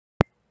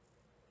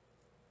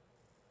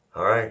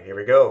All right, here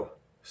we go.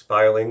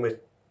 Spiraling with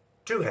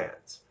two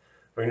hands.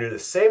 We're going to do the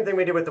same thing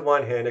we did with the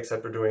one hand,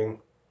 except we're doing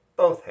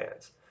both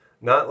hands.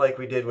 Not like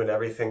we did when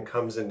everything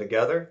comes in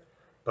together,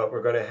 but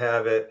we're going to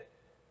have it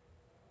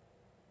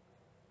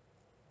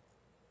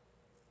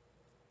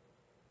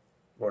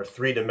more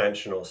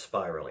three-dimensional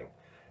spiraling.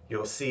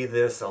 You'll see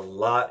this a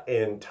lot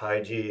in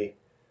Tai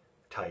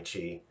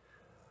Chi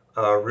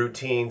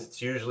routines.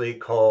 It's usually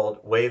called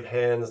wave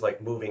hands,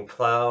 like moving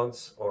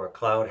clouds, or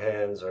cloud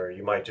hands, or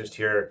you might just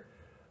hear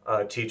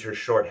teachers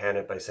shorthand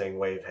it by saying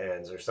wave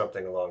hands or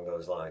something along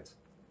those lines.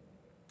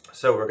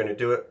 So we're going to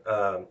do it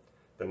the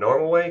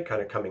normal way,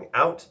 kind of coming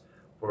out.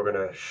 We're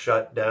going to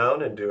shut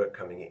down and do it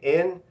coming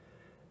in.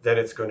 Then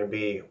it's going to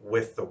be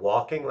with the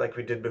walking like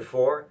we did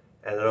before,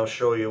 and then I'll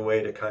show you a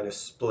way to kind of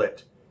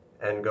split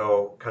and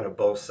go kind of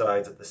both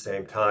sides at the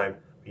same time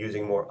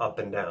using more up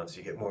and down, so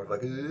you get more of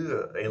like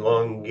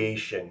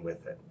elongation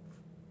with it.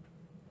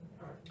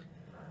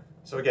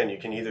 So again, you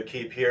can either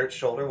keep here at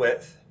shoulder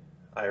width.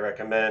 I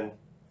recommend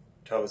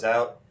toes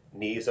out,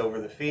 knees over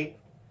the feet,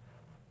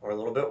 or a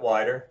little bit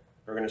wider.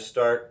 We're going to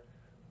start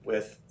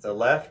with the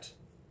left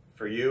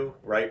for you,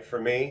 right for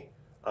me,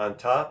 on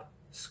top.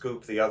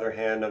 Scoop the other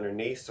hand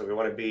underneath. So we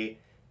want to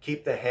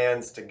keep the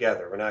hands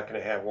together. We're not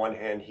going to have one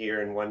hand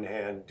here and one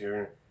hand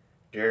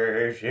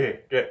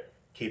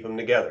keep them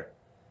together.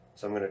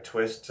 So I'm going to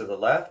twist to the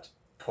left,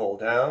 pull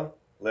down,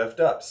 lift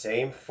up.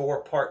 Same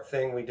four-part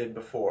thing we did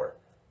before.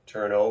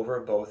 Turn over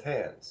both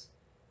hands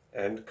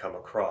and come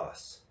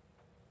across.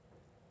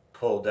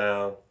 Pull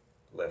down,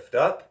 lift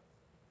up,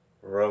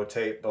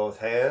 rotate both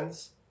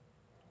hands,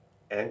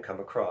 and come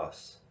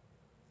across.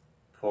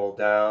 Pull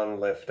down,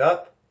 lift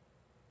up,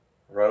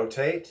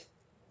 rotate,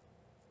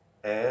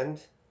 and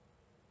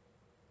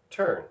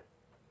turn.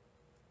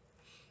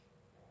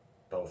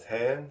 Both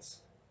hands.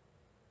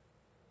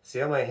 See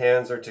how my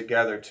hands are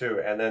together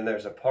too, and then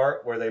there's a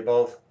part where they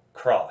both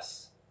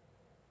cross,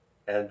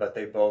 but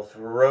they both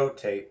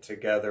rotate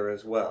together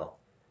as well.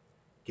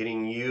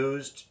 Getting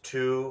used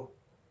to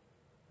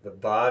the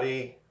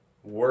body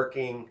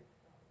working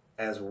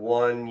as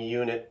one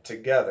unit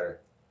together,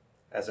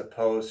 as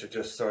opposed to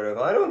just sort of,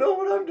 I don't know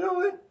what I'm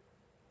doing.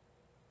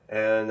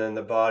 And then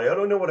the body, I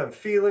don't know what I'm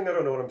feeling, I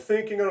don't know what I'm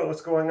thinking, I don't know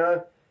what's going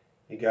on.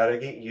 You got to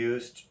get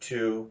used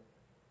to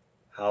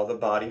how the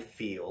body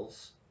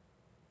feels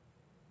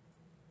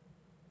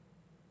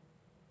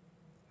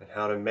and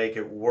how to make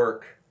it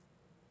work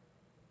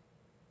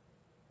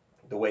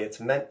the way it's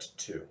meant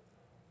to,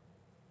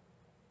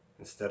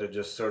 instead of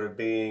just sort of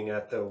being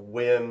at the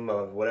whim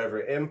of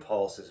whatever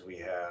impulses we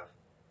have.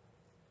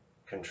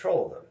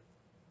 Control them.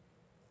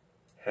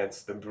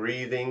 Hence the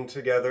breathing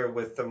together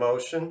with the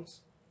motions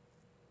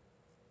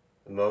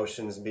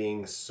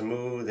being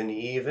smooth and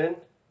even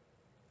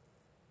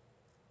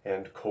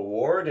and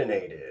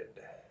coordinated.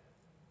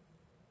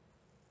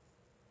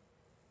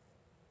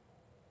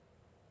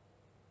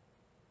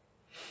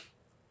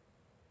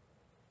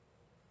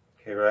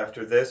 Okay,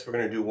 after this, we're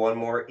going to do one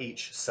more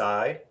each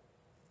side.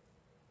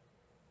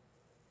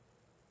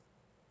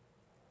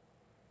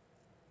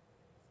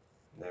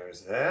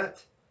 There's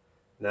that.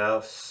 Now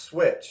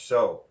switch.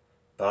 So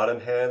bottom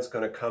hand's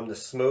going to come to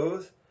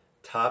smooth.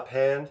 Top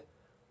hand,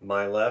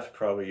 my left,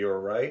 probably your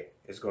right,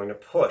 is going to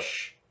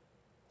push.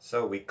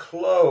 So we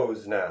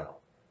close now.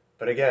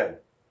 But again,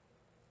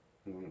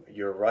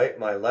 your right,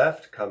 my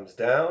left comes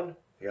down.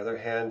 The other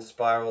hand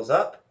spirals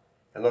up.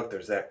 And look,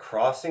 there's that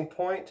crossing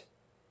point.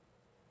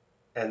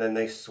 And then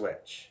they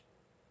switch.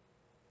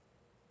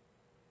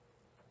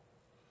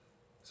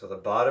 So the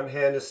bottom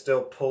hand is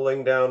still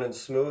pulling down and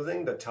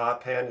smoothing. The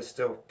top hand is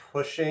still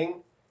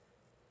pushing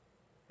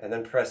and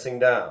then pressing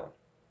down.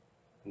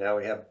 Now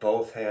we have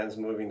both hands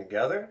moving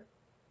together.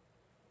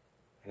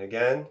 And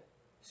again,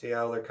 see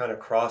how they're kind of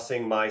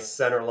crossing my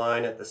center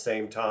line at the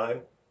same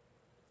time?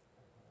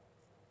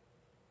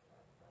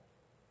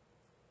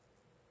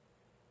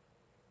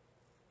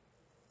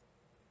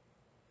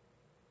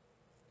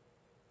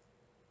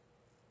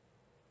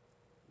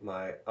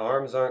 My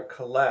arms aren't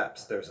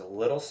collapsed. There's a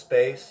little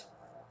space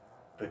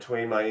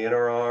between my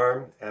inner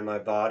arm and my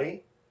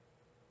body,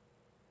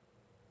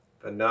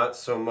 but not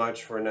so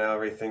much where now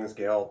everything's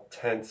all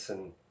tense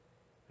and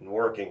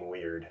working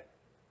weird.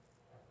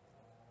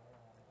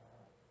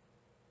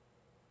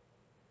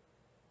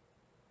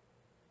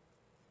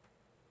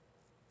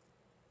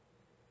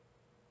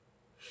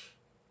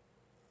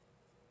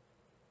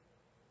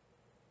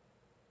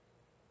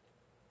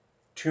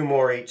 Two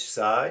more each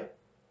side.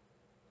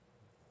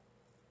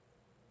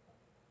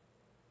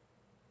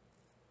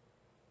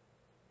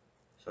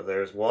 So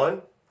there's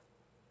one.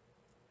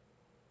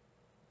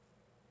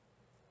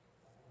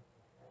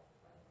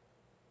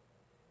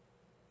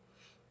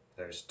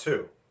 There's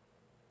two.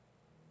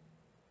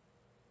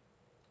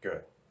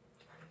 Good.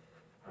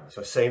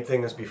 So same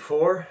thing as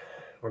before.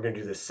 We're going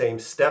to do the same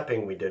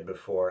stepping we did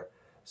before.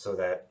 So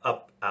that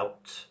up,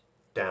 out,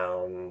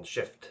 down,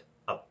 shift,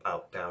 up,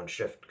 out, down,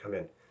 shift, come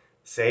in.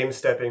 Same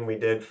stepping we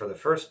did for the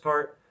first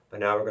part, but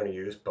now we're going to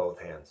use both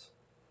hands.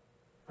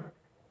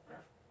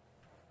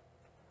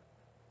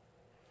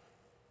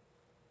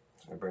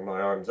 So I bring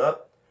my arms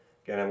up.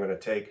 Again, I'm going to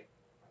take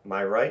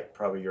my right,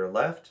 probably your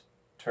left,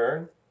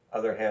 turn,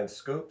 other hand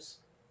scoops,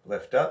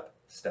 lift up,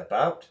 step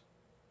out,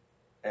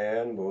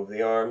 and move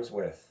the arms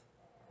with.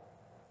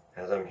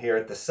 As I'm here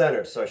at the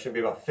center, so I should be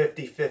about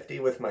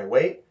 50-50 with my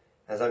weight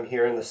as I'm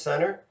here in the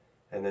center,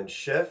 and then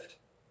shift,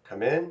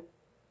 come in,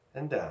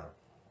 and down.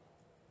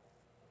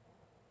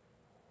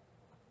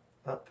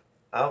 Up,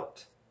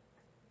 out.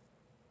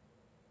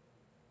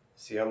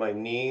 See how my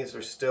knees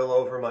are still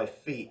over my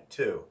feet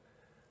too.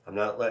 I'm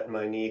not letting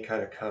my knee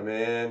kind of come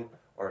in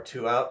or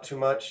out too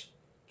much.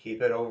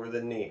 Keep it over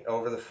the knee,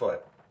 over the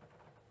foot.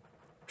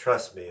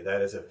 Trust me,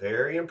 that is a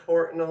very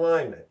important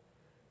alignment,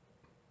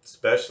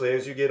 especially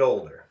as you get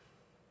older.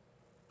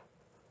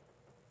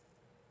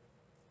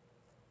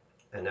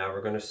 And now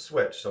we're going to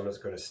switch. So I'm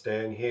just going to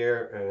stand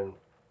here and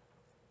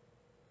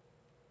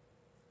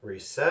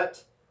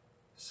reset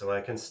so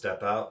I can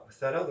step out with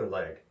that other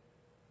leg.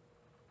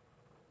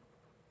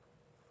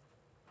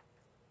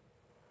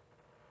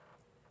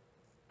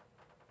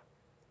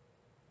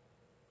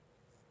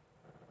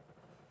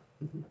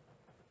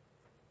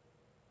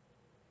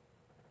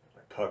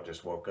 My pug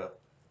just woke up.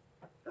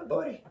 Oh,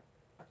 buddy.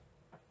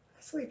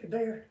 Sleepy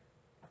bear.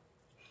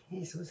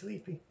 He's so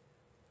sleepy.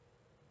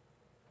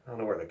 I don't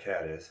know where the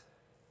cat is.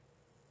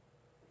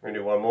 We're going to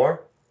do one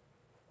more.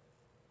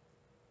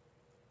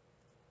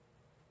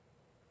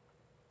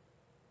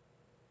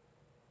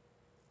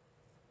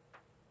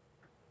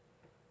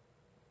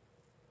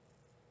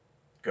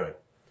 Good.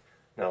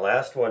 Now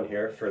last one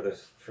here for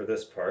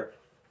this part.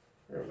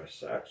 Oh, my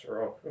socks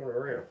are all going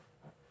around.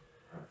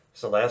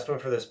 So last one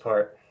for this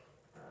part.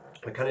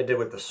 We kind of did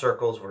with the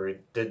circles where we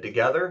did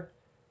together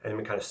and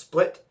we kind of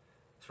split.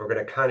 So we're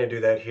going to kind of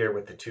do that here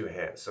with the two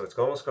hands. So it's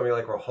almost going to be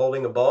like we're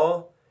holding a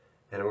ball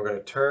and we're going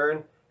to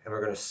turn and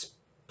we're going to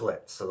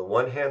split. So the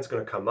one hand's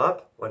going to come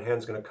up, one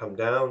hand's going to come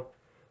down,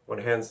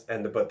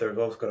 but they're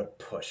both going to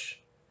push.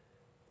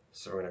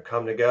 So we're going to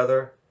come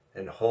together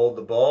and hold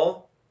the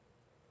ball.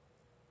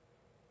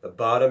 The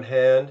bottom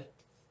hand,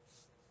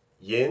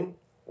 yin,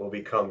 will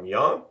become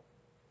yang.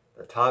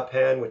 The top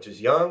hand, which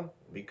is yang,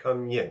 will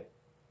become yin.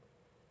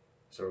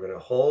 So we're going to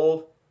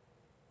hold,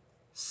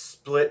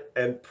 split,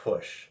 and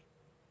push.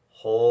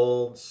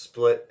 Hold,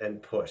 split,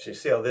 and push. You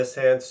see how this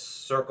hand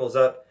circles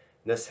up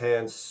and this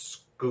hand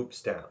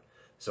scoops down.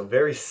 So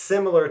very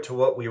similar to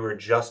what we were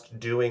just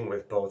doing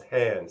with both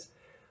hands.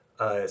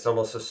 It's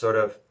almost a sort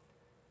of,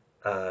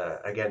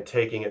 again,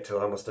 taking it to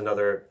almost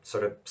another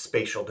sort of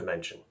spatial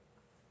dimension.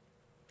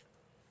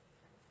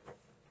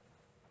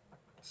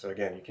 So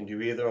again, you can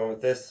do either one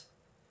with this.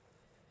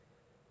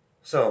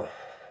 So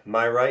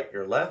my right,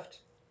 your left.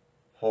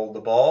 Hold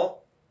the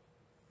ball.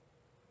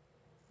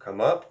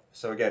 Come up.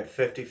 So again,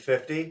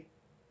 50-50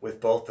 with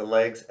both the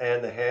legs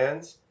and the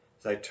hands.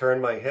 As I turn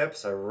my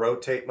hips, I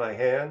rotate my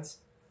hands.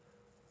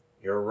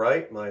 Your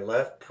right, my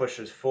left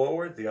pushes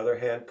forward, the other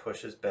hand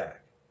pushes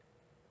back.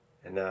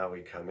 And now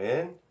we come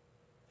in,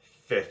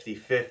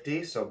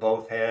 50-50, so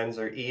both hands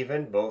are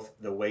even,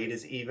 the weight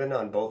is even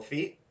on both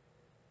feet.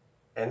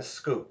 And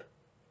scoop.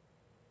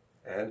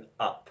 And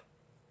up.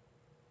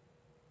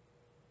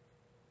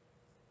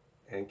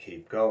 And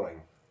keep going.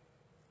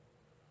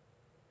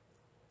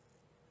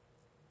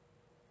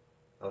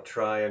 I'll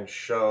try and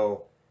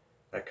show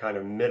that kind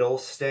of middle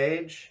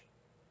stage.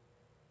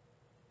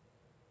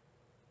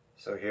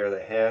 So here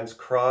the hands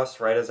cross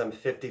right as I'm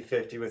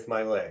 50-50 with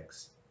my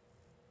legs.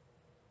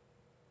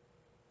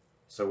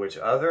 So which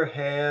other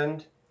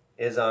hand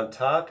is on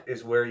top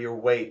is where your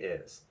weight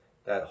is.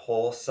 That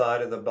whole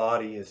side of the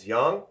body is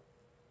yang.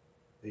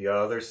 The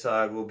other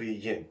side will be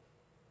yin.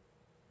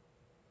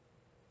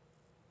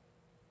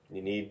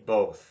 You need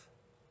both.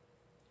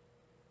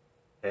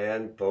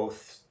 And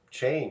both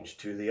change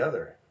to the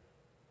other.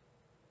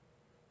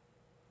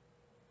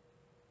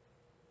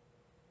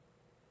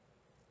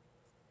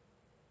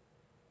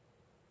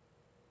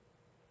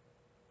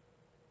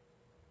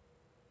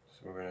 So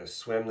we're going to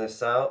swim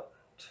this out.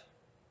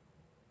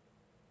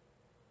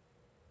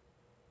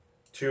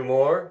 Two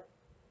more.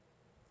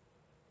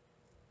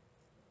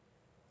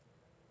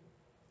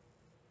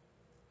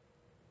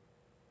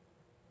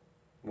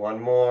 One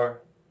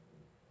more.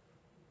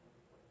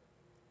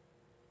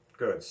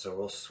 Good, so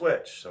we'll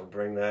switch. So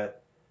bring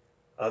that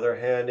other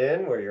hand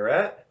in where you're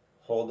at.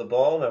 Hold the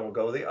ball, now we'll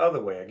go the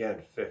other way.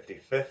 Again,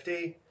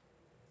 50-50.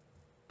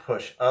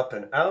 Push up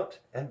and out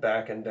and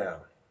back and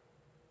down.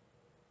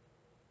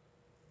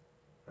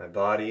 My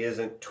body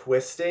isn't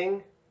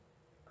twisting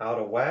out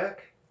of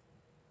whack.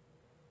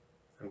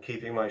 I'm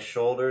keeping my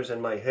shoulders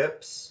and my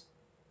hips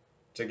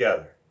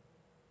together.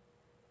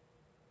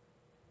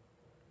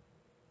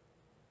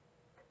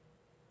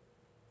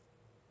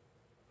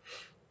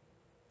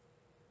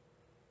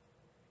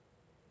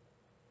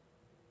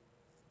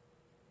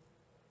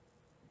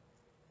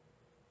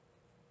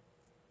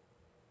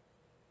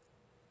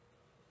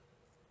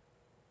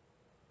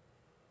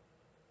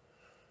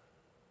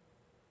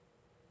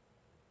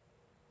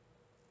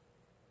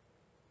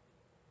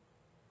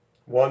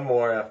 One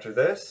more after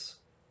this.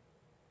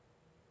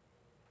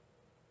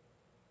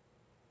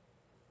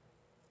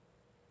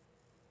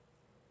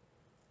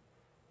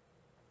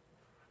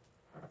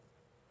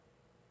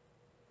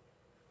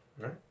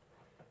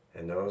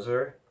 And those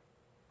are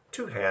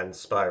two-hand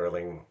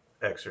spiraling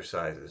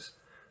exercises.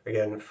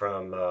 Again,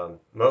 from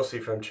mostly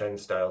from Chen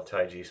style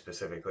Tai Chi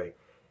specifically.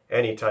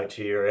 Any Tai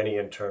Chi or any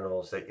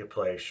internals that you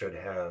play should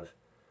have a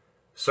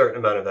certain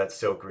amount of that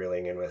silk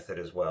reeling in with it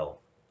as well.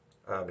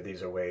 But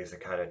these are ways to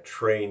kind of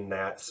train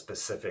that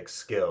specific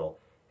skill,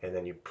 and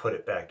then you put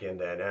it back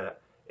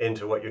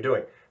into what you're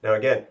doing. Now,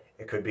 again,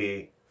 it could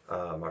be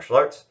martial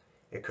arts,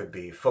 it could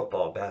be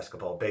football,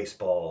 basketball,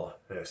 baseball,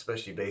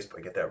 especially baseball.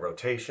 Get that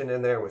rotation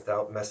in there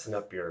without messing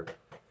up your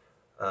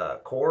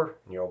core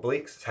and your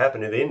obliques. It's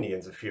happened to the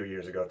Indians a few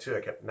years ago too.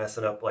 They kept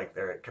messing up, like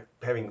they kept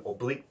having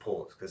oblique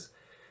pulls because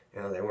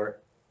they weren't.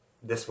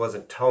 This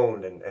wasn't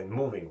toned and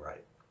moving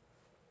right.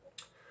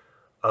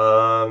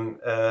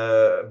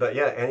 But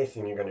yeah,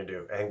 anything you're going to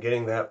do and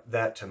getting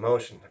that to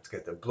motion. Let's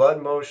get the blood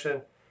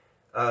motion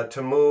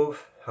to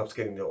move. Helps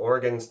getting the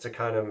organs to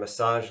kind of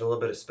massage a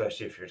little bit,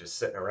 especially if you're just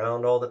sitting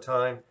around all the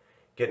time.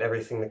 Getting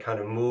everything to kind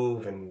of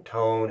move and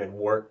tone and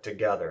work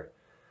together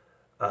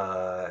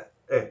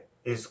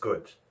is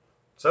good.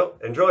 So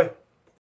enjoy.